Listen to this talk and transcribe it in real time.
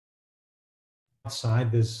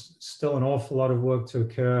outside. There's still an awful lot of work to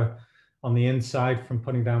occur on the inside, from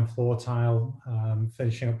putting down floor tile,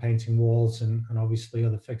 finishing up painting walls, and obviously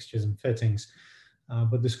other fixtures and fittings.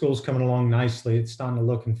 But the school's coming along nicely. It's starting to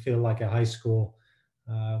look and feel like a high school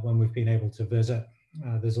when we've been able to visit.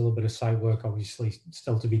 There's a little bit of site work, obviously,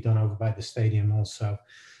 still to be done over by the stadium also.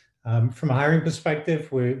 From a hiring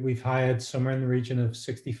perspective, we've hired somewhere in the region of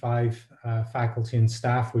 65 faculty and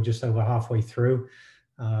staff. We're just over halfway through,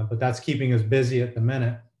 but that's keeping us busy at the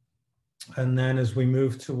minute. And then as we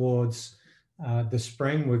move towards the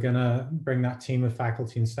spring, we're going to bring that team of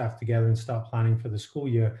faculty and staff together and start planning for the school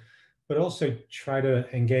year, but also try to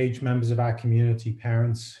engage members of our community,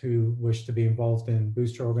 parents who wish to be involved in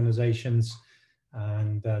booster organizations,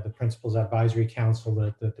 and the Principals Advisory Council,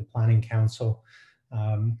 the Planning Council,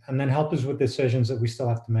 and then help us with decisions that we still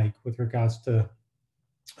have to make with regards to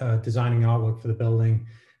designing artwork for the building,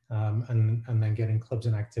 and then getting clubs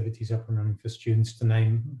and activities up and running for students, to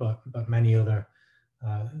name but many other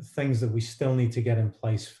things that we still need to get in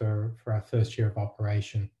place for our first year of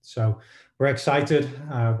operation. So we're excited.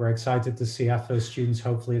 We're excited to see our first students.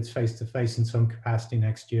 Hopefully it's face-to-face in some capacity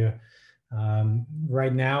next year.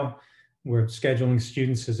 Right now, we're scheduling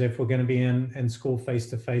students as if we're going to be in school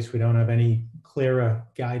face-to-face. We don't have any clearer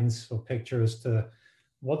guidance or picture as to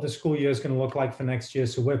what the school year is going to look like for next year.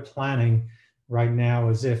 So we're planning right now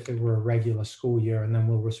as if it were a regular school year, and then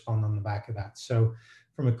we'll respond on the back of that. So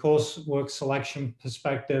from a coursework selection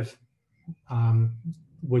perspective,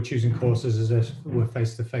 we're choosing courses as if we're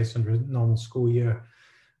face-to-face under a normal school year.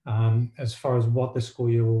 As far as what the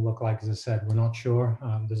school year will look like, as I said, we're not sure.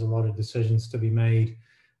 There's a lot of decisions to be made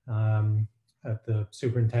at the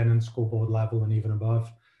superintendent, school board level, and even above,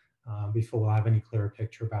 before we'll have any clearer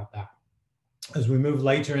picture about that. As we move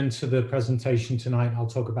later into the presentation tonight, I'll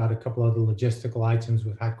talk about a couple other logistical items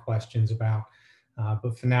we've had questions about.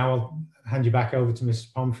 But for now, I'll hand you back over to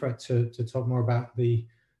Mrs. Pomfret to talk more about the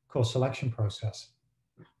course selection process.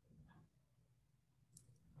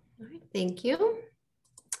 All right, thank you.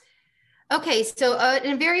 Okay, so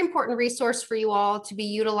a very important resource for you all to be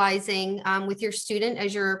utilizing with your student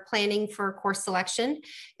as you're planning for course selection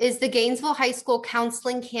is the Gainesville High School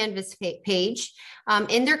Counseling Canvas page.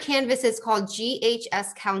 In their Canvas, it's called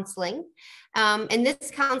GHS Counseling. And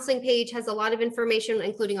this counseling page has a lot of information,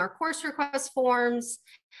 including our course request forms.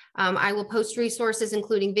 I will post resources,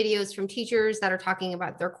 including videos from teachers that are talking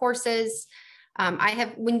about their courses.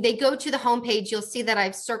 When they go to the homepage, you'll see that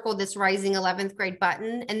I've circled this Rising 11th grade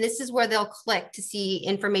button, and this is where they'll click to see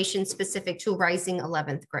information specific to Rising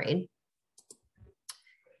 11th grade.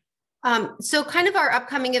 So kind of our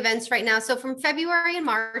upcoming events right now. So from February and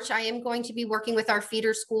March, I am going to be working with our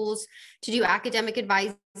feeder schools to do academic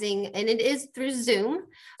advising, and it is through Zoom.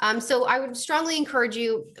 So I would strongly encourage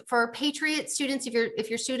you, for Patriot students, if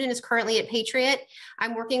your student is currently at Patriot,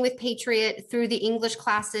 I'm working with Patriot through the English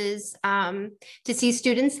classes to see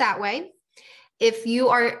students that way. If you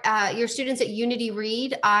are your students at Unity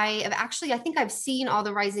Read, I think I've seen all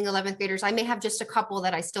the Rising 11th graders. I may have just a couple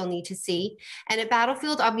that I still need to see. And at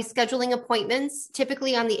Battlefield, I'll be scheduling appointments,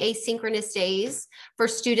 typically on the asynchronous days, for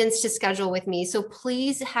students to schedule with me. So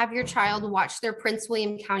please have your child watch their Prince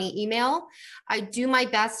William County email. I do my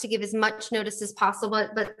best to give as much notice as possible,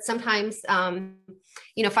 but sometimes,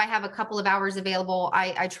 you know, if I have a couple of hours available,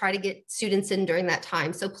 I try to get students in during that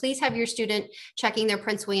time. So please have your student checking their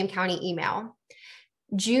Prince William County email.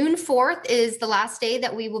 June 4th is the last day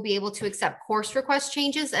that we will be able to accept course request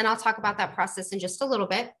changes, and I'll talk about that process in just a little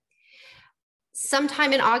bit.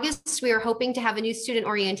 Sometime in August, we are hoping to have a new student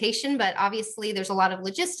orientation, but obviously there's a lot of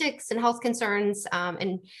logistics and health concerns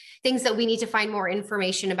and things that we need to find more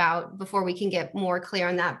information about before we can get more clear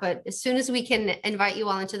on that. But as soon as we can invite you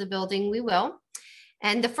all into the building, we will.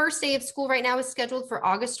 And the first day of school right now is scheduled for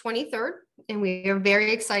August 23rd, and we are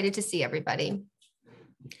very excited to see everybody.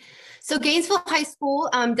 So Gainesville High School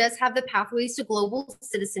does have the Pathways to Global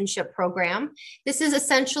Citizenship program. This is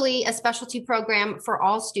essentially a specialty program for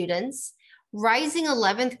all students. Rising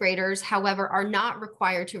 11th graders, however, are not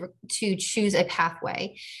required to choose a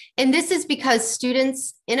pathway. And this is because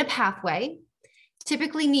students in a pathway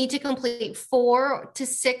typically need to complete 4 to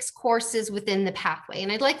 6 courses within the pathway.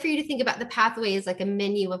 And I'd like for you to think about the pathway as like a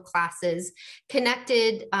menu of classes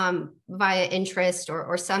connected via interest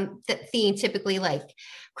or some theme, typically like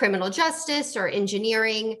criminal justice or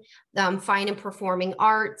engineering, fine and performing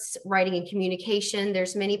arts, writing and communication.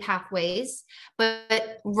 There's many pathways,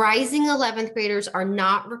 but rising 11th graders are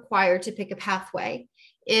not required to pick a pathway.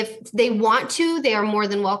 If they want to, they are more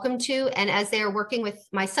than welcome to. And as they are working with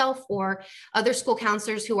myself or other school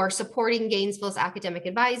counselors who are supporting Gainesville's academic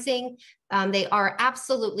advising, they are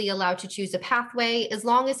absolutely allowed to choose a pathway as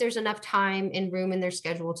long as there's enough time and room in their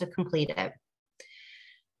schedule to complete it.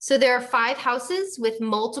 So there are 5 houses with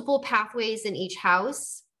multiple pathways in each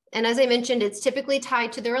house. And as I mentioned, it's typically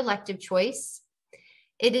tied to their elective choice.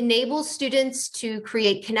 It enables students to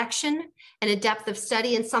create connection and a depth of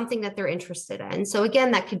study in something that they're interested in. So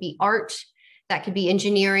again, that could be art, that could be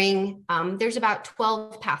engineering. There's about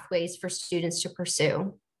 12 pathways for students to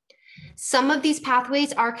pursue. Some of these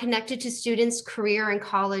pathways are connected to students' career and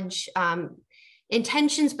college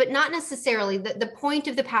intentions, but not necessarily. The point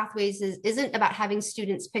of the pathways isn't about having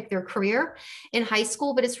students pick their career in high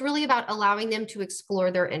school, but it's really about allowing them to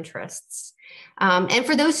explore their interests. And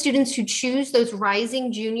for those students who choose, those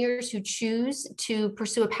rising juniors who choose to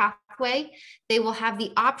pursue a pathway, they will have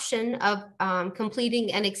the option of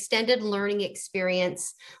completing an extended learning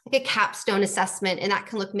experience, like a capstone assessment, and that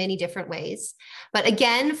can look many different ways. But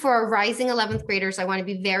again, for our rising 11th graders, I want to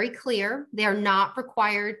be very clear, they are not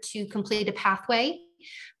required to complete a pathway.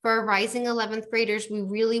 For our rising 11th graders, we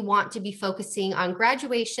really want to be focusing on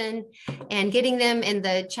graduation and getting them in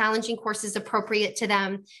the challenging courses appropriate to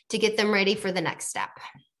them to get them ready for the next step.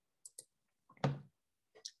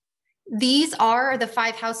 These are the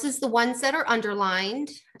 5 houses, the ones that are underlined,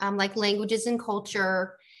 like languages and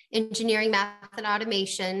culture, engineering, math and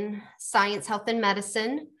automation, science, health and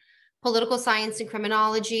medicine, political science and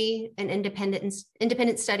criminology, and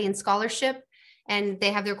independent study and scholarship. And they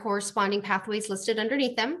have their corresponding pathways listed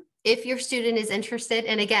underneath them. If your student is interested,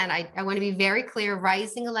 and again, I want to be very clear,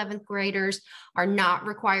 rising 11th graders are not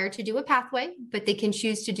required to do a pathway, but they can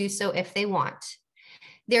choose to do so if they want.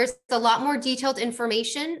 There's a lot more detailed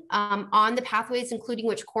information on the pathways, including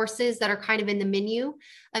which courses that are kind of in the menu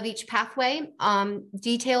of each pathway.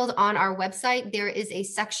 Detailed on our website, there is a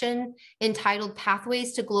section entitled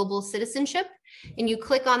Pathways to Global Citizenship. And you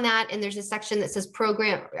click on that and there's a section that says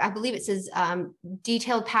program, I believe it says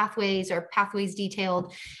detailed pathways or pathways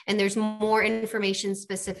detailed. And there's more information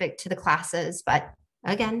specific to the classes. But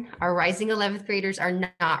again, our rising 11th graders are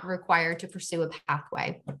not required to pursue a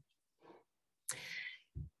pathway.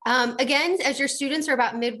 Again, as your students are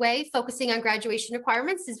about midway, focusing on graduation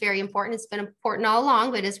requirements is very important. It's been important all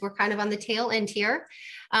along, but as we're kind of on the tail end here,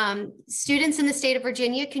 students in the state of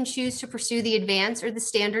Virginia can choose to pursue the advanced or the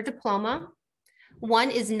standard diploma.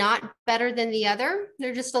 One is not better than the other.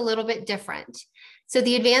 They're just a little bit different. So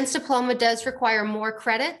the advanced diploma does require more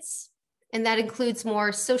credits, and that includes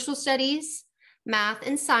more social studies, math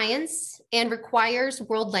and science, and requires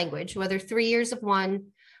world language, whether 3 years of one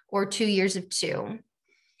or 2 years of two.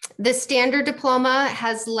 The standard diploma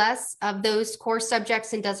has less of those core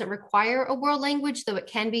subjects and doesn't require a world language, though it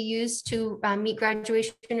can be used to meet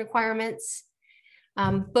graduation requirements.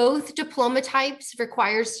 Both diploma types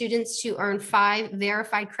require students to earn 5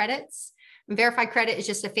 verified credits. And verified credit is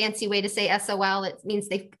just a fancy way to say SOL. It means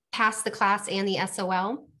they've passed the class and the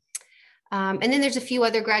SOL. And then there's a few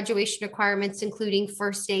other graduation requirements, including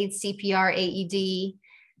first aid, CPR, AED,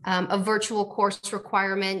 a virtual course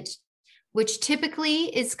requirement, which typically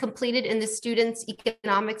is completed in the student's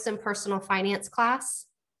economics and personal finance class.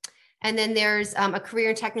 And then there's a career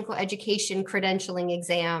and technical education credentialing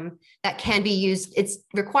exam that can be used. It's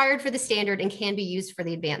required for the standard and can be used for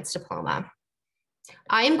the advanced diploma.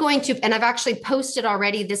 I am going to, and I've actually posted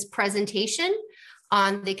already this presentation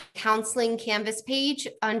on the counseling Canvas page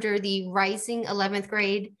under the Rising 11th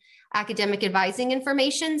grade academic advising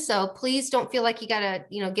information. So please don't feel like you gotta,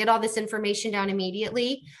 get all this information down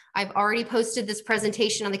immediately. I've already posted this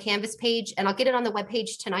presentation on the Canvas page, and I'll get it on the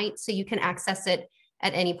webpage tonight so you can access it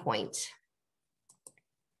at any point.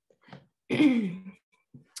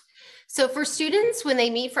 So for students, when they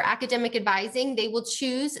meet for academic advising, they will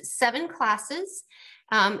choose 7 classes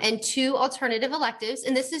and 2 alternative electives.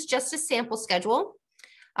 And this is just a sample schedule.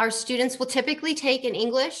 Our students will typically take an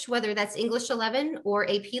English, whether that's English 11 or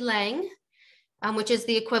AP Lang, which is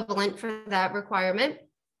the equivalent for that requirement.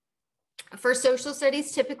 For social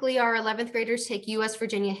studies, typically our 11th graders take US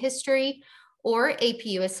Virginia history or AP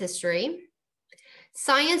US history.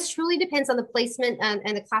 Science truly depends on the placement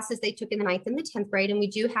and the classes they took in the 9th and the 10th grade. And we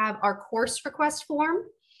do have our course request form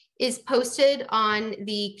is posted on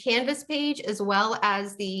the Canvas page, as well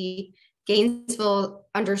as the Gainesville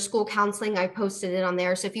under school counseling. I posted it on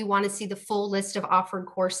there. So if you want to see the full list of offered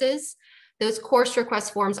courses, those course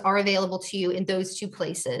request forms are available to you in those 2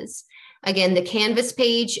 places. Again, the Canvas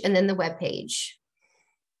page and then the web page.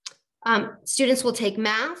 Students will take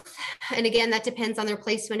math. And again, that depends on their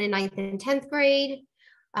placement in 9th and 10th grade.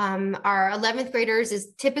 Our 11th graders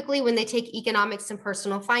is typically when they take economics and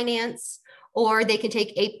personal finance, or they can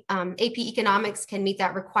take AP Economics can meet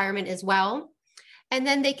that requirement as well. And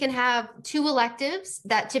then they can have 2 electives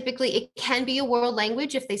that typically it can be a world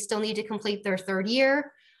language if they still need to complete their 3rd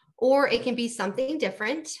year, or it can be something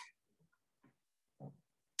different.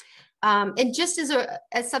 And just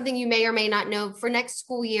as something you may or may not know, for next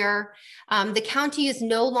school year, the county is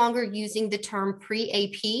no longer using the term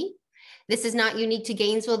pre-AP. This is not unique to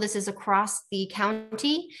Gainesville. This is across the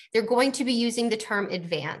county. They're going to be using the term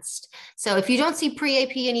advanced. So if you don't see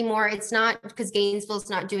pre-AP anymore, it's not because Gainesville is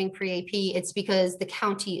not doing pre-AP. It's because the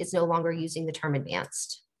county is no longer using the term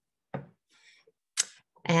advanced.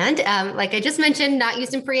 And like I just mentioned, not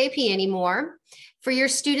using pre-AP anymore. For your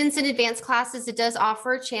students in advanced classes, it does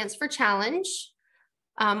offer a chance for challenge.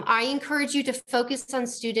 I encourage you to focus on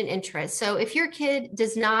student interest. So if your kid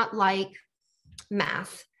does not like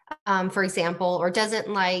math, for example, or doesn't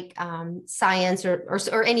like science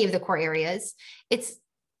or any of the core areas,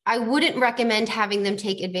 I wouldn't recommend having them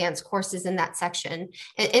take advanced courses in that section.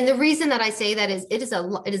 And the reason that I say that is it is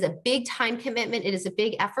a big time commitment. It is a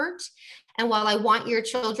big effort. And while I want your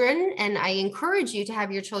children, and I encourage you to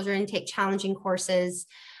have your children take challenging courses,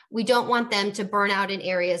 we don't want them to burn out in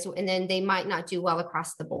areas and then they might not do well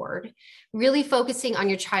across the board. Really focusing on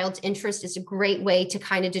your child's interest is a great way to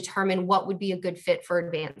kind of determine what would be a good fit for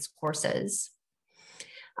advanced courses.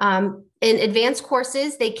 In advanced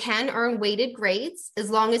courses, they can earn weighted grades as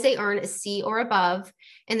long as they earn a C or above.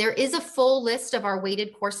 And there is a full list of our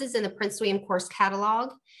weighted courses in the Prince William course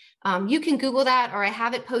catalog. You can Google that, or I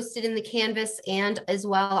have it posted in the Canvas and as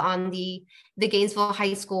well on the Gainesville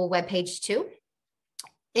High School webpage too.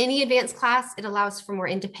 Any advanced class, it allows for more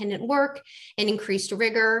independent work and increased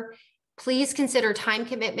rigor. Please consider time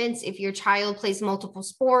commitments if your child plays multiple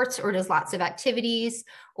sports or does lots of activities,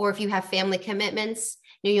 or if you have family commitments.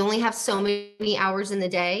 You only have so many hours in the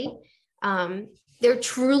day. There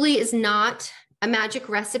truly is not a magic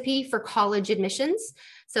recipe for college admissions.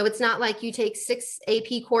 So it's not like you take 6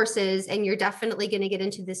 AP courses and you're definitely going to get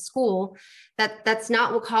into this school. That's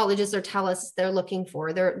not what colleges are telling us they're looking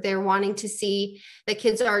for. They're wanting to see that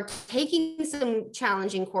kids are taking some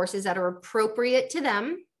challenging courses that are appropriate to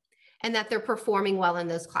them and that they're performing well in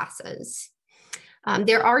those classes.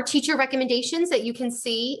 There are teacher recommendations that you can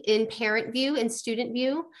see in parent view and student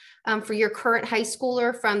view for your current high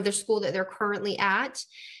schooler from the school that they're currently at.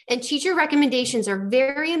 And teacher recommendations are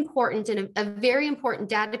very important and a very important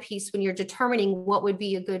data piece when you're determining what would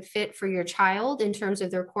be a good fit for your child in terms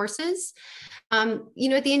of their courses. You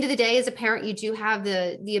know, at the end of the day, as a parent, you do have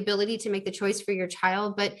the ability to make the choice for your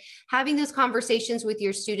child, but having those conversations with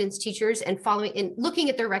your students, teachers, and following and looking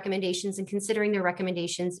at their recommendations and considering their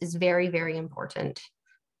recommendations is very, very important.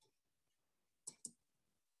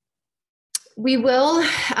 We will,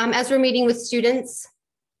 as we're meeting with students,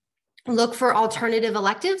 look for alternative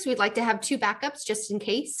electives. We'd like to have 2 backups just in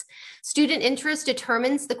case. Student interest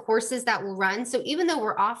determines the courses that will run. So even though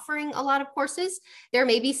we're offering a lot of courses, there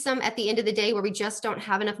may be some at the end of the day where we just don't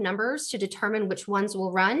have enough numbers to determine which ones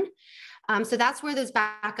will run. So that's where those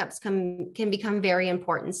backups can become very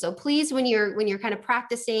important. So please, when you're kind of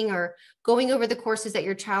practicing or going over the courses that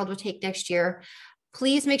your child will take next year,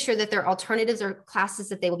 please make sure that they're alternatives or classes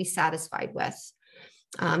that they will be satisfied with.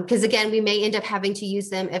 Because again, we may end up having to use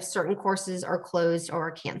them if certain courses are closed or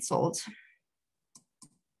are canceled.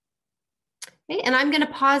 Okay, and I'm going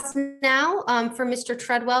to pause now for Mr.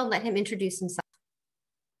 Treadwell, let him introduce himself.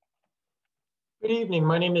 Good evening,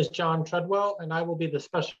 my name is John Treadwell, and I will be the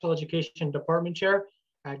Special Education Department Chair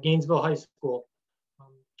at Gainesville High School. I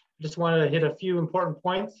just wanted to hit a few important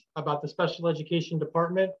points about the Special Education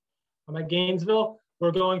Department. At Gainesville,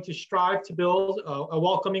 we're going to strive to build a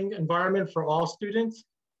welcoming environment for all students.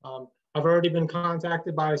 I've already been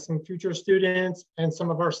contacted by some future students and some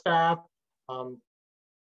of our staff, some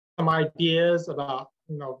ideas about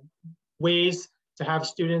ways to have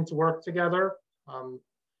students work together.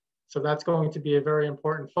 So that's going to be a very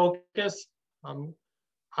important focus.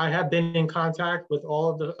 I have been in contact with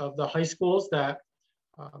all of the high schools that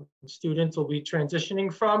students will be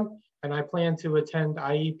transitioning from, and I plan to attend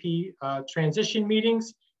IEP transition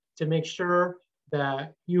meetings to make sure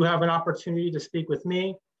that you have an opportunity to speak with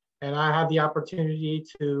me, and I have the opportunity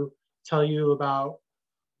to tell you about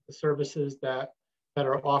the services that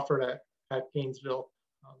are offered at Gainesville.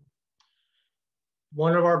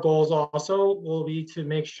 One of our goals also will be to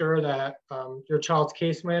make sure that your child's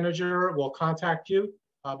case manager will contact you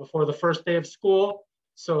before the first day of school,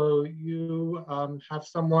 so you have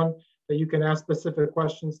someone that you can ask specific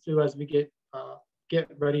questions to as we get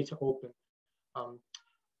ready to open.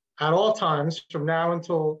 At all times, from now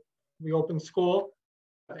until we open school,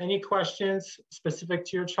 any questions specific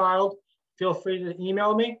to your child, feel free to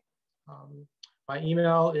email me. My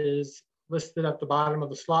email is listed at the bottom of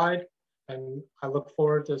the slide, and I look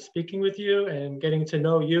forward to speaking with you and getting to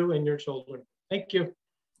know you and your children. Thank you.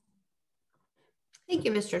 Thank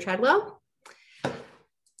you, Mr. Treadwell.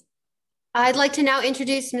 I'd like to now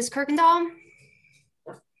introduce Ms. Kirkendall.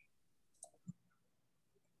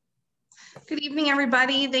 Good evening,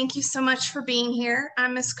 everybody. Thank you so much for being here.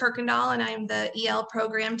 I'm Ms. Kirkendall, and I'm the EL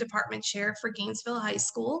Program Department Chair for Gainesville High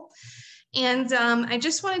School. And I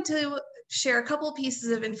just wanted to share a couple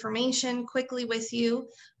pieces of information quickly with you.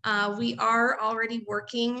 We are already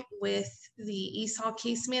working with the ESOL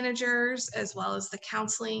case managers, as well as the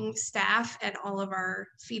counseling staff at all of our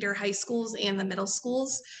feeder high schools and the middle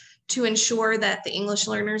schools, to ensure that the English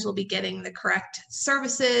learners will be getting the correct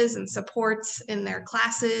services and supports in their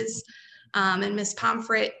classes. And Ms.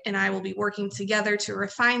 Pomfret and I will be working together to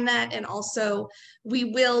refine that. And also we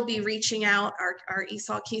will be reaching out, our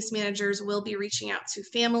ESOL case managers will be reaching out to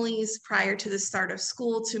families prior to the start of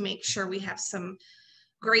school to make sure we have some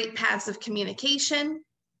great paths of communication.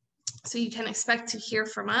 So you can expect to hear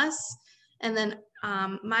from us. And then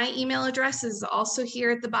my email address is also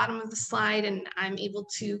here at the bottom of the slide, and I'm able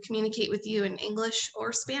to communicate with you in English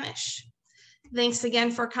or Spanish. Thanks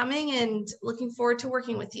again for coming, and looking forward to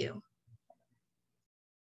working with you.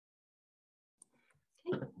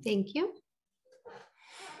 Thank you.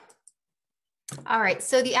 All right,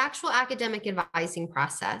 so the actual academic advising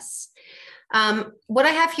process. What I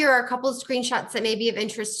have here are a couple of screenshots that may be of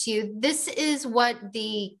interest to you. This is what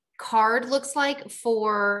the card looks like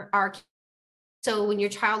for our, so when your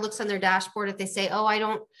child looks on their dashboard, if they say, oh, I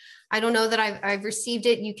don't know that I've received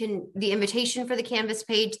it, the invitation for the Canvas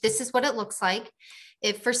page, this is what it looks like.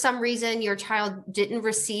 If for some reason your child didn't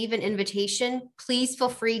receive an invitation, please feel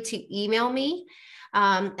free to email me.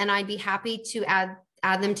 And I'd be happy to add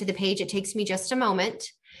them to the page. It takes me just a moment.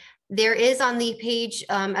 There is on the page,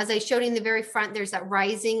 as I showed in the very front, there's that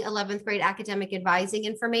Rising 11th grade academic advising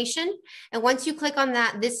information. And once you click on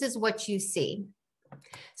that, this is what you see.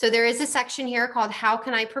 So there is a section here called How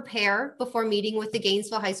Can I Prepare Before Meeting with the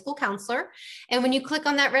Gainesville High School Counselor? And when you click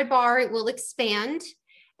on that red bar, it will expand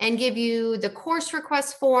and give you the course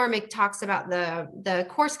request form. It talks about the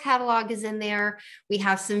course catalog is in there. We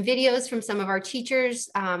have some videos from some of our teachers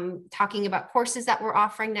talking about courses that we're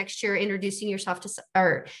offering next year, introducing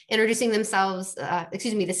themselves,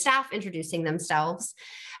 the staff introducing themselves,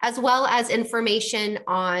 as well as information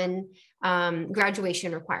on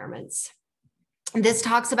graduation requirements. This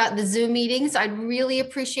talks about the Zoom meetings. I'd really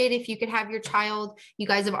appreciate if you could have your child, you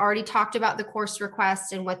guys have already talked about the course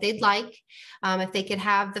request and what they'd like. If they could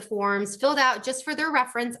have the forms filled out just for their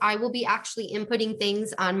reference, I will be actually inputting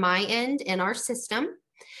things on my end in our system.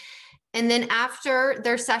 And then after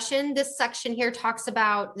their session, this section here talks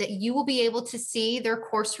about that you will be able to see their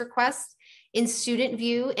course requests in student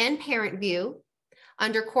view and parent view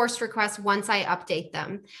under course requests once I update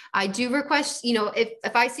them. I do request,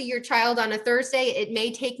 if I see your child on a Thursday, it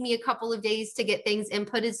may take me a couple of days to get things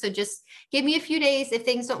inputted. So just give me a few days. If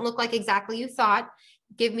things don't look like exactly you thought,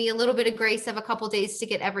 give me a little bit of grace of a couple of days to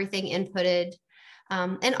get everything inputted.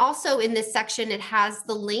 And also in this section, it has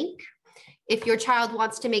the link. If your child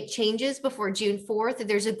wants to make changes before June 4th,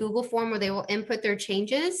 there's a Google form where they will input their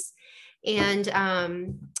changes, and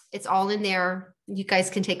it's all in there. You guys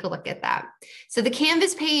can take a look at that. So the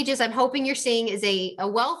Canvas page, as I'm hoping you're seeing, is a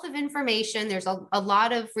wealth of information. There's a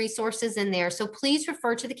lot of resources in there. So please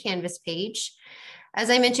refer to the Canvas page. As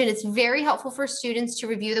I mentioned, it's very helpful for students to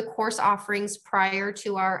review the course offerings prior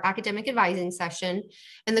to our academic advising session.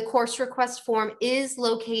 And the course request form is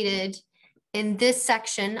located in this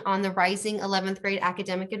section on the Rising 11th grade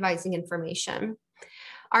academic advising information.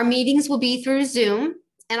 Our meetings will be through Zoom.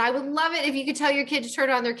 And I would love it if you could tell your kid to turn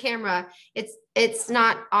on their camera. It's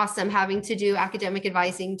not awesome having to do academic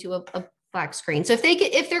advising to a black screen. So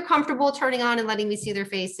if they're comfortable turning on and letting me see their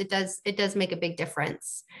face, it does make a big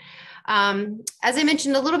difference. As I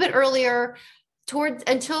mentioned a little bit earlier,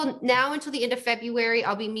 until the end of February,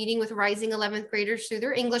 I'll be meeting with Rising 11th graders through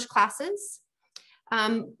their English classes.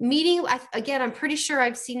 Again, I'm pretty sure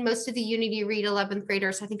I've seen most of the Unity Read 11th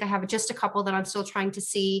graders. I think I have just a couple that I'm still trying to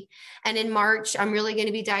see. And in March, I'm really going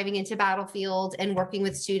to be diving into Battlefield and working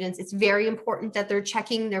with students. It's very important that they're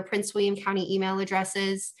checking their Prince William County email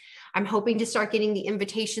addresses. I'm hoping to start getting the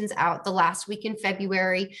invitations out the last week in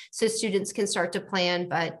February so students can start to plan,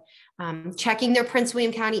 but checking their Prince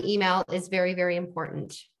William County email is very, very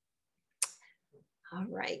important. All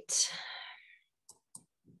right.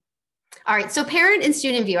 All right, so parent and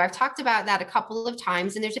student view, I've talked about that a couple of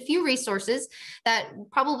times, and there's a few resources that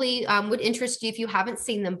probably would interest you if you haven't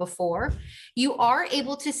seen them before. You are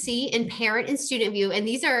able to see in parent and student view, and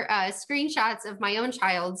these are screenshots of my own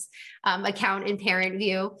child's account in parent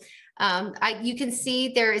view. You can see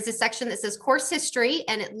there is a section that says course history,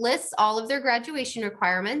 and it lists all of their graduation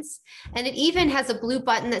requirements. And it even has a blue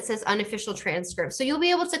button that says unofficial transcript. So you'll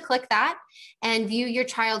be able to click that and view your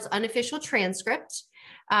child's unofficial transcript.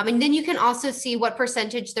 And then you can also see what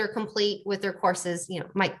percentage they're complete with their courses. You know,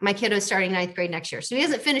 my kiddo is starting 9th grade next year, so he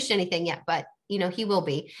hasn't finished anything yet, but you know, he will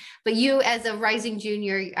be. But you as a rising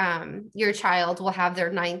junior, your child will have their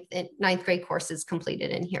ninth grade courses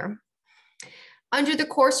completed in here. Under the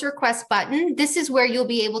course request button, this is where you'll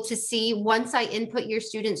be able to see, once I input your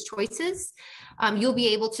students' choices, you'll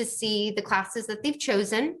be able to see the classes that they've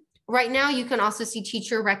chosen. Right now, you can also see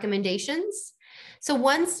teacher recommendations. So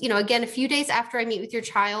once, you know, again, a few days after I meet with your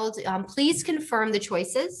child, please confirm the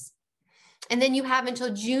choices. And then you have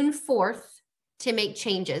until June 4th to make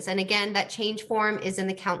changes. And again, that change form is in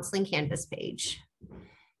the counseling Canvas page.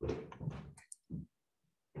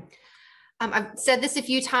 I've said this a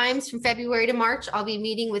few times, from February to March, I'll be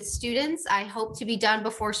meeting with students. I hope to be done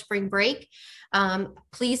before spring break.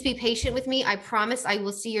 Please be patient with me. I promise I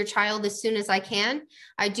will see your child as soon as I can.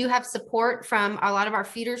 I do have support from a lot of our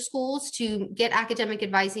feeder schools to get academic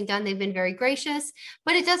advising done. They've been very gracious,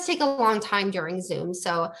 but it does take a long time during Zoom.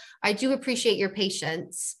 So I do appreciate your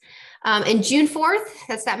patience. And June 4th,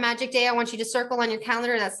 that's that magic day I want you to circle on your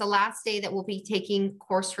calendar. That's the last day that we'll be taking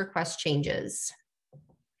course request changes.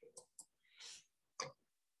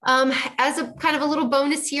 As a kind of a little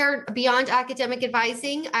bonus here, beyond academic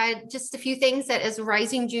advising, just a few things that as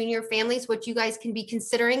rising junior families, what you guys can be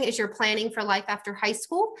considering as you're planning for life after high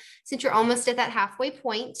school, since you're almost at that halfway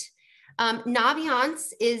point.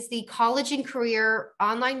 Naviance is the college and career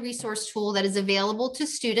online resource tool that is available to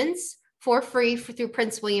students for free through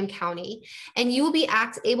Prince William County. And you will be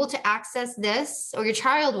able to access this, or your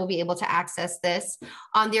child will be able to access this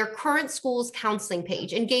on their current school's counseling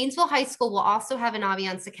page. And Gainesville High School will also have a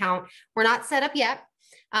Naviance account. We're not set up yet,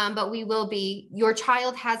 but we will be. Your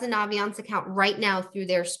child has a Naviance account right now through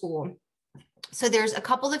their school. So there's a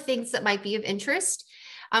couple of things that might be of interest.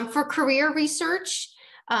 For career research,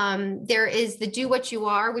 there is the Do What You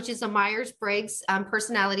Are, which is a Myers-Briggs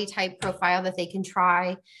personality type profile that they can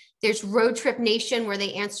try. There's Road Trip Nation, where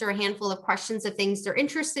they answer a handful of questions of things they're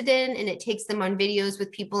interested in, and it takes them on videos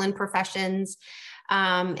with people in professions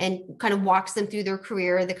and kind of walks them through their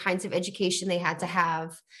career, the kinds of education they had to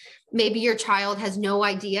have. Maybe your child has no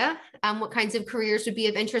idea what kinds of careers would be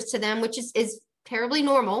of interest to them, which is terribly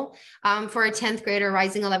normal for a 10th grader,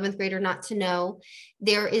 rising 11th grader not to know.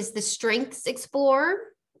 There is the Strengths Explorer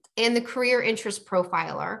and the Career Interest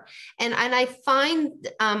Profiler. And I find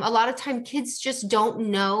a lot of time kids just don't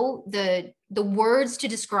know the words to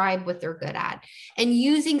describe what they're good at. And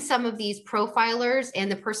using some of these profilers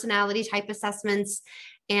and the personality type assessments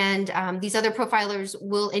and these other profilers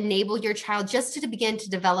will enable your child just to begin to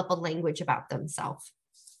develop a language about themselves.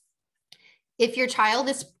 If your child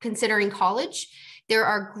is considering college, there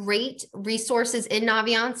are great resources in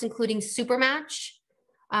Naviance, including Supermatch,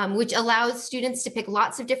 which allows students to pick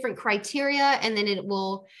lots of different criteria, and then it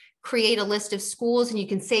will create a list of schools, and you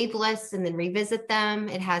can save lists and then revisit them.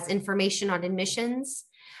 It has information on admissions,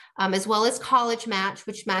 as well as College Match,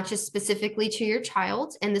 which matches specifically to your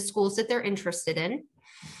child and the schools that they're interested in.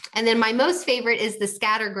 And then my most favorite is the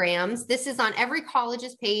scattergrams. This is on every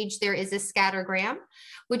college's page. There is a scattergram,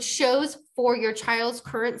 which shows for your child's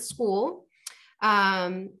current school.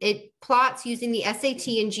 It plots using the SAT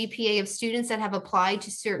and GPA of students that have applied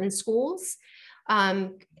to certain schools,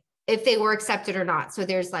 if they were accepted or not. So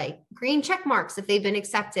there's like green check marks if they've been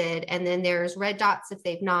accepted, and then there's red dots if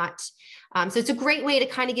they've not. So it's a great way to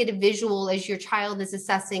kind of get a visual as your child is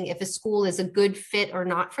assessing if a school is a good fit or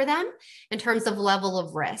not for them in terms of level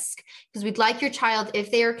of risk. Because we'd like your child, if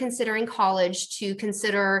they are considering college, to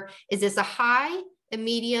consider, is this a high, a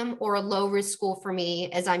medium, or a low risk school for me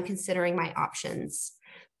as I'm considering my options.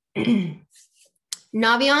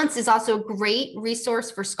 Naviance is also a great resource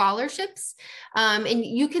for scholarships. And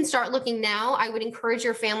you can start looking now. I would encourage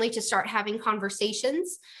your family to start having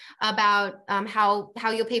conversations about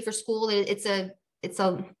how you'll pay for school. It's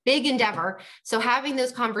a big endeavor. So having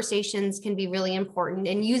those conversations can be really important,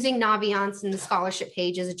 and using Naviance and the scholarship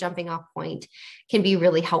page as a jumping off point can be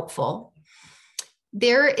really helpful.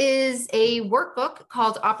 There is a workbook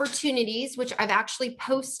called Opportunities, which I've actually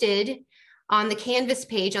posted on the Canvas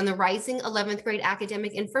page on the Rising 11th Grade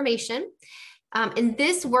Academic Information. And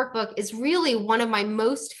this workbook is really one of my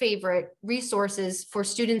most favorite resources for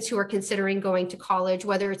students who are considering going to college,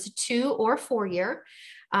 whether it's a 2 or 4 year.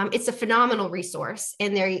 It's a phenomenal resource.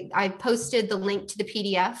 And there, I posted the link to the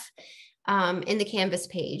PDF in the Canvas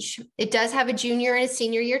page. It does have a junior and a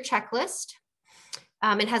senior year checklist.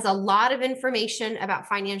 It has a lot of information about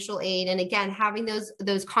financial aid. And again, having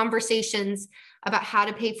those conversations about how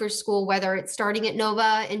to pay for school, whether it's starting at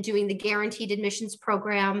Nova and doing the guaranteed admissions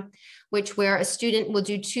program, where a student will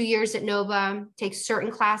do 2 years at Nova, take certain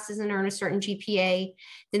classes and earn a certain GPA,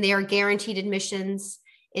 then they are guaranteed admissions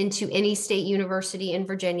into any state university in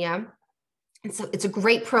Virginia. And so it's a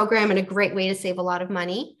great program and a great way to save a lot of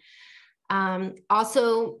money.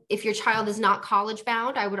 Also, if your child is not college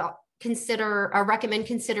bound, I would recommend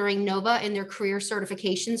considering Nova in their career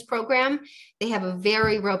certifications program. They have a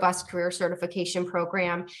very robust career certification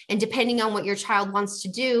program. And depending on what your child wants to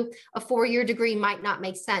do, a 4-year degree might not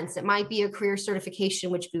make sense. It might be a career certification,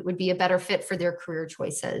 which would be a better fit for their career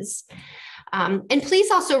choices. And please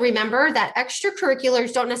also remember that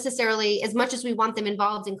extracurriculars don't necessarily, as much as we want them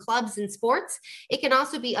involved in clubs and sports, it can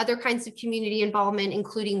also be other kinds of community involvement,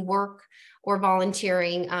 including work or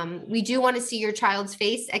volunteering. We do want to see your child's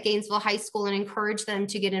face at Gainesville High School and encourage them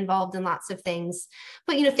to get involved in lots of things.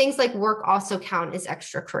 But things like work also count as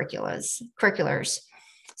extracurriculars.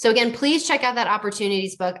 So again, please check out that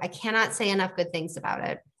opportunities book. I cannot say enough good things about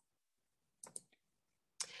it.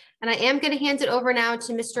 And I am going to hand it over now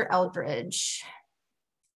to Mr. Eldridge.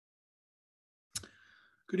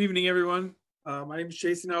 Good evening, everyone. My name is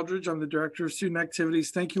Jason Eldridge. I'm the Director of Student Activities.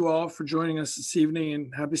 Thank you all for joining us this evening,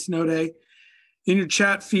 and happy snow day. In your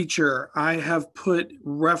chat feature, I have put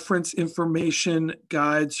reference information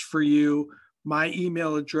guides for you, my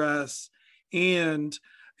email address, and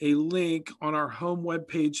a link on our home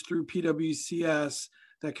webpage through PWCS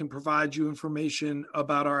that can provide you information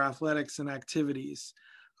about our athletics and activities.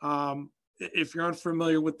 If you're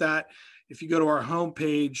unfamiliar with that, if you go to our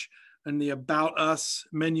homepage and the About Us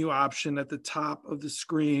menu option at the top of the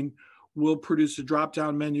screen will produce a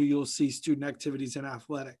drop-down menu. You'll see student activities and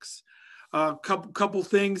athletics. Couple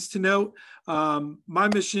things to note. My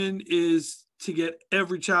mission is to get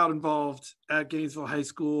every child involved at Gainesville High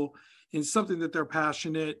School in something that they're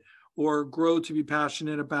passionate or grow to be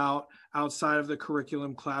passionate about outside of the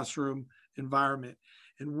curriculum classroom environment.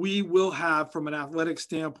 And we will have, from an athletic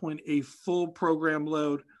standpoint, a full program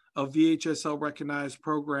load of VHSL recognized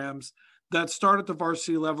programs that start at the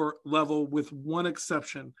varsity level with one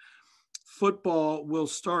exception. Football will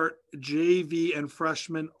start JV and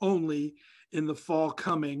freshman only in the fall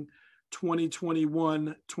coming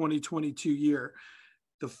 2021-2022 year.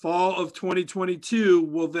 The fall of 2022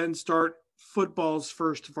 will then start football's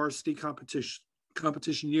first varsity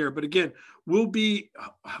competition year. But again, we'll be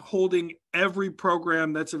holding every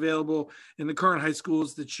program that's available in the current high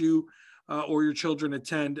schools that you or your children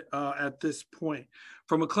attend at this point.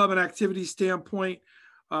 From a club and activity standpoint,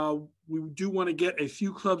 we do want to get a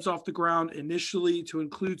few clubs off the ground initially to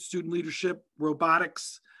include student leadership,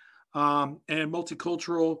 robotics, and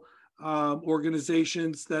multicultural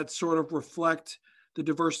organizations that sort of reflect the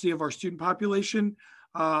diversity of our student population.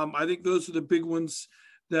 I think those are the big ones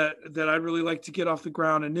that I'd really like to get off the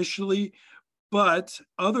ground initially. But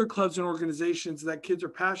other clubs and organizations that kids are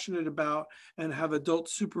passionate about and have adult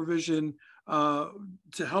supervision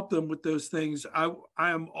to help them with those things, I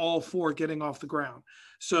am all for getting off the ground.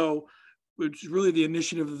 So it's really the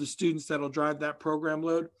initiative of the students that'll drive that program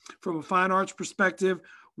load. From a fine arts perspective,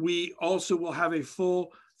 we also will have a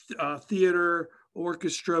full theater,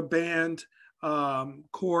 orchestra, band,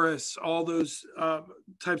 chorus, all those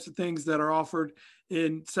types of things that are offered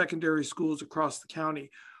in secondary schools across the county.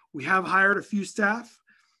 We have hired a few staff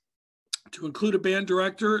to include a band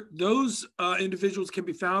director. Those individuals can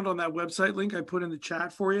be found on that website link I put in the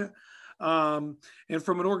chat for you. And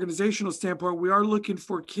from an organizational standpoint, we are looking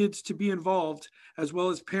for kids to be involved as well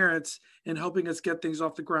as parents in helping us get things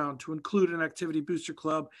off the ground, to include an activity booster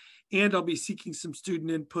club. And I'll be seeking some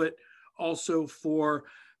student input also for,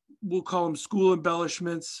 we'll call them school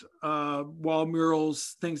embellishments, wall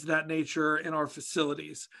murals, things of that nature in our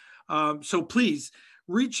facilities. So please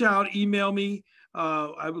reach out, email me.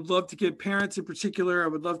 I would love to get parents in particular. I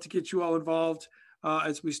would love to get you all involved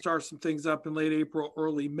as we start some things up in late April,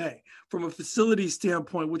 early May. From a facility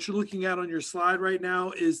standpoint, what you're looking at on your slide right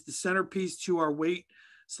now is the centerpiece to our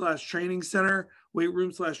weight/training center, weight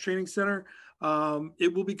room/training center.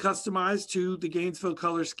 It will be customized to the Gainesville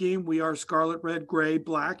color scheme. We are scarlet, red, gray,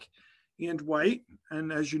 black, and white.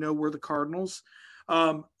 And as you know, we're the Cardinals.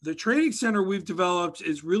 The training center we've developed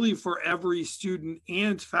is really for every student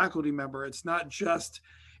and faculty member. It's not just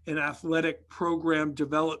an athletic program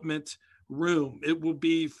development room. It will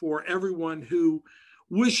be for everyone who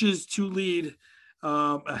wishes to lead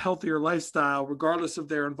a healthier lifestyle, regardless of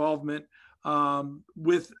their involvement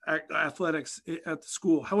with athletics at the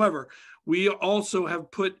school. However, we also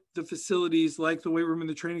have put the facilities like the weight room and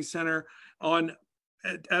the training center on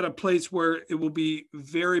at a place where it will be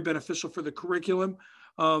very beneficial for the curriculum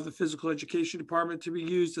of the physical education department to be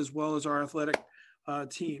used, as well as our athletic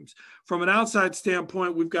teams. From an outside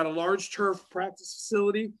standpoint, we've got a large turf practice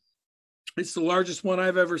facility. It's the largest one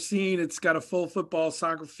I've ever seen. It's got a full football,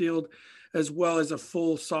 soccer field, as well as a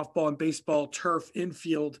full softball and baseball turf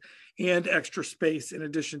infield and extra space in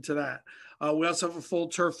addition to that. We also have a full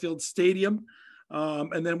turf field stadium.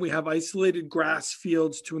 And then we have isolated grass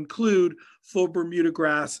fields to include full Bermuda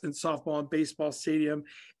grass and softball and baseball stadium,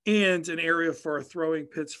 and an area for our throwing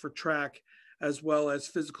pits for track, as well as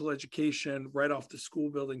physical education right off the school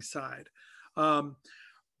building side.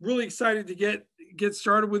 Really excited to get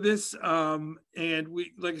started with this. And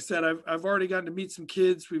we, like I said, I've already gotten to meet some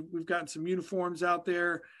kids. We've gotten some uniforms out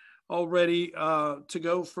there already to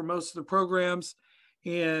go for most of the programs.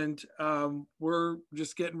 And we're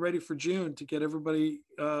just getting ready for June to get everybody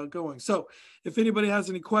going. So if anybody has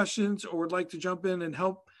any questions or would like to jump in and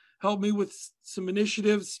help me with some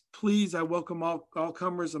initiatives, please, I welcome all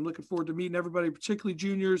comers. I'm looking forward to meeting everybody, particularly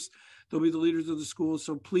juniors. They'll be the leaders of the school.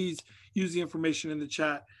 So please use the information in the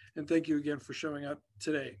chat. And thank you again for showing up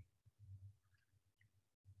today.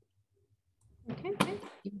 Okay,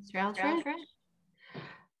 Mr. Altrand.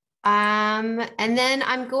 And then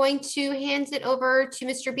I'm going to hand it over to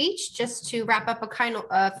Mr. Beach just to wrap up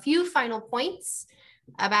a few final points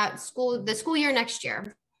about the school year next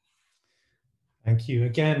year. Thank you.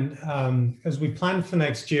 Again, as we plan for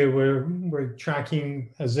next year, we're tracking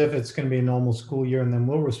as if it's going to be a normal school year, and then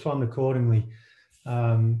we'll respond accordingly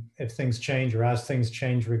if things change or as things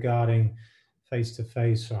change regarding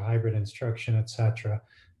face-to-face or hybrid instruction, etc.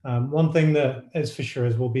 One thing that is for sure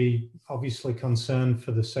is we'll be obviously concerned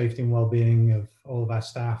for the safety and well-being of all of our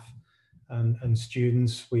staff and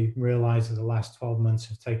students. We realize that the last 12 months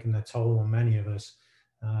have taken their toll on many of us.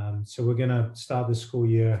 So we're going to start the school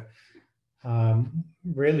year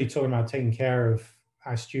really talking about taking care of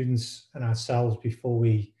our students and ourselves before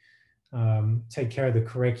we take care of the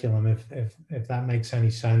curriculum, if that makes any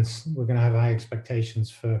sense. We're going to have high expectations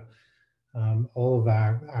for all of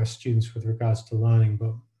our students with regards to learning,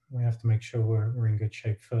 but we have to make sure we're in good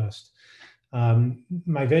shape first.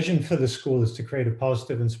 My vision for the school is to create a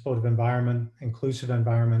positive and supportive environment, inclusive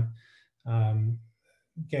environment.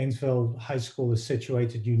 Gainesville High School is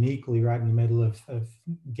situated uniquely right in the middle of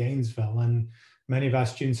Gainesville, and many of our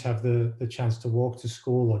students have the chance to walk to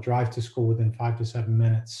school or drive to school within 5 to 7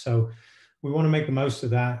 minutes. So we want to make the most of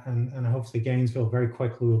that, and hopefully Gainesville very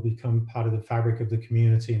quickly will become part of the fabric of the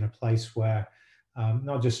community and a place where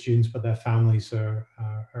not just students but their families are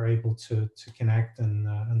able to connect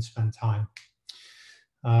and spend time.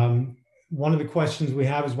 One of the questions we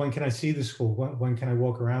have is, when can I see the school? When can I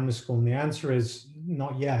walk around the school? And the answer is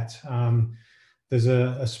not yet. There's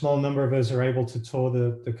a small number of us are able to tour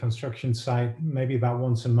the construction site maybe about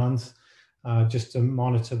once a month, just to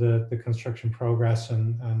monitor the construction progress,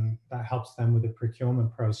 and that helps them with the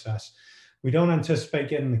procurement process. We don't anticipate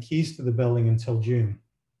getting the keys to the building until June.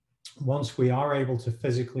 Once we are able to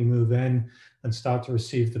physically move in and start to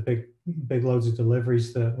receive the big loads of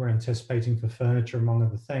deliveries that we're anticipating for furniture, among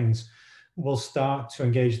other things, we'll start to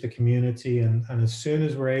engage the community. And as soon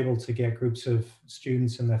as we're able to get groups of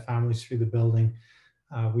students and their families through the building,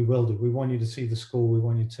 we will do. We want you to see the school. We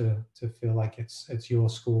want you to feel like it's your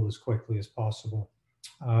school as quickly as possible.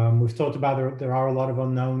 We've talked about there are a lot of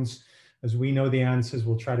unknowns. As we know the answers,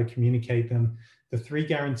 we'll try to communicate them. The 3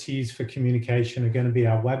 guarantees for communication are going to be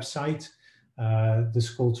our website, the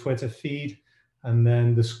school Twitter feed, and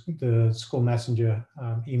then the school messenger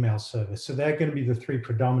email service. So they're going to be the 3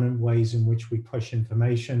 predominant ways in which we push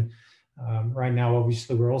information. Right now,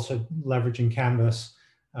 obviously, we're also leveraging Canvas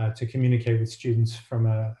to communicate with students from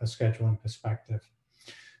a scheduling perspective.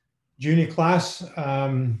 Junior class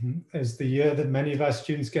is the year that many of our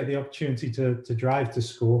students get the opportunity to drive to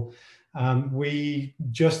school. We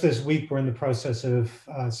just this week, we're in the process of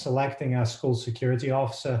selecting our school security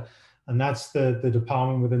officer, and that's the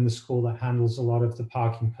department within the school that handles a lot of the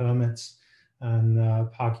parking permits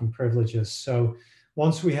and parking privileges. So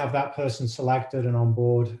once we have that person selected and on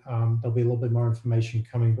board, there'll be a little bit more information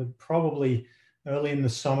coming, but probably early in the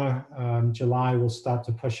summer, July, we'll start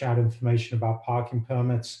to push out information about parking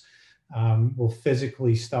permits. We'll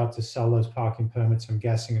physically start to sell those parking permits, I'm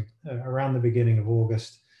guessing, around the beginning of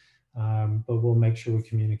August. But we'll make sure we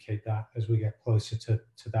communicate that as we get closer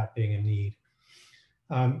to that being a need.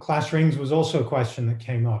 Class rings was also a question that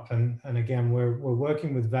came up. And again, we're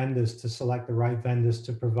working with vendors to select the right vendors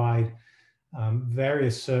to provide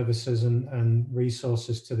various services and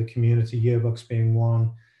resources to the community, yearbooks being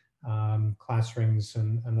one, class rings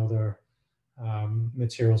and other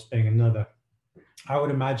materials being another. I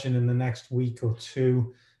would imagine in the next week or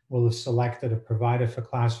two, we'll have selected a provider for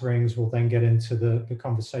class rings. We'll then get into the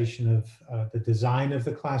conversation of the design of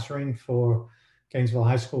the class ring for Gainesville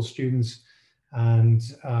High School students. And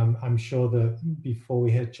I'm sure that before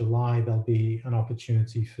we hit July, there'll be an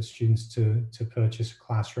opportunity for students to purchase a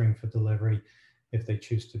class ring for delivery if they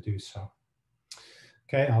choose to do so.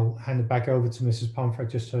 Okay, I'll hand it back over to Mrs. Pomfret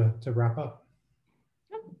just to wrap up.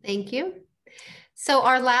 Thank you. So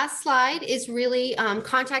our last slide is really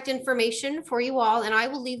contact information for you all, and I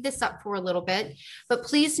will leave this up for a little bit, but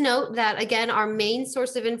please note that again, our main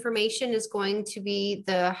source of information is going to be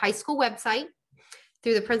the high school website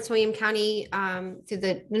through the Prince William County, through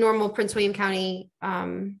the normal Prince William County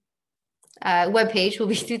webpage will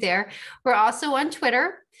be through there. We're also on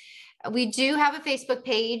Twitter. We do have a Facebook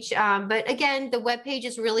page, but again, the webpage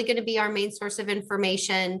is really going to be our main source of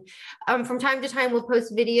information. From time to time, we'll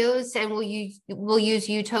post videos and we'll use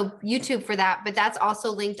YouTube for that, but that's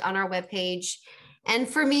also linked on our webpage. And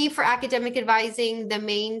for me, for academic advising, the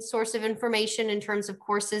main source of information in terms of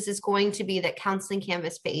courses is going to be that Counseling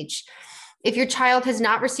Canvas page. If your child has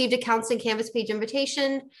not received a Counseling Canvas page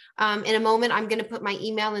invitation, in a moment, I'm going to put my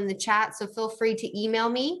email in the chat. So feel free to email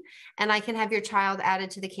me and I can have your child added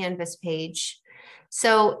to the Canvas page.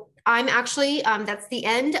 So I'm actually, that's the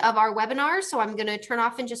end of our webinar. So I'm going to turn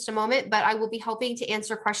off in just a moment, but I will be helping to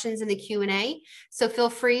answer questions in the Q&A. So feel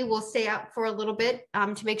free, we'll stay up for a little bit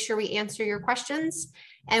to make sure we answer your questions.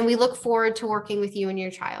 And we look forward to working with you and your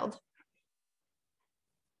child.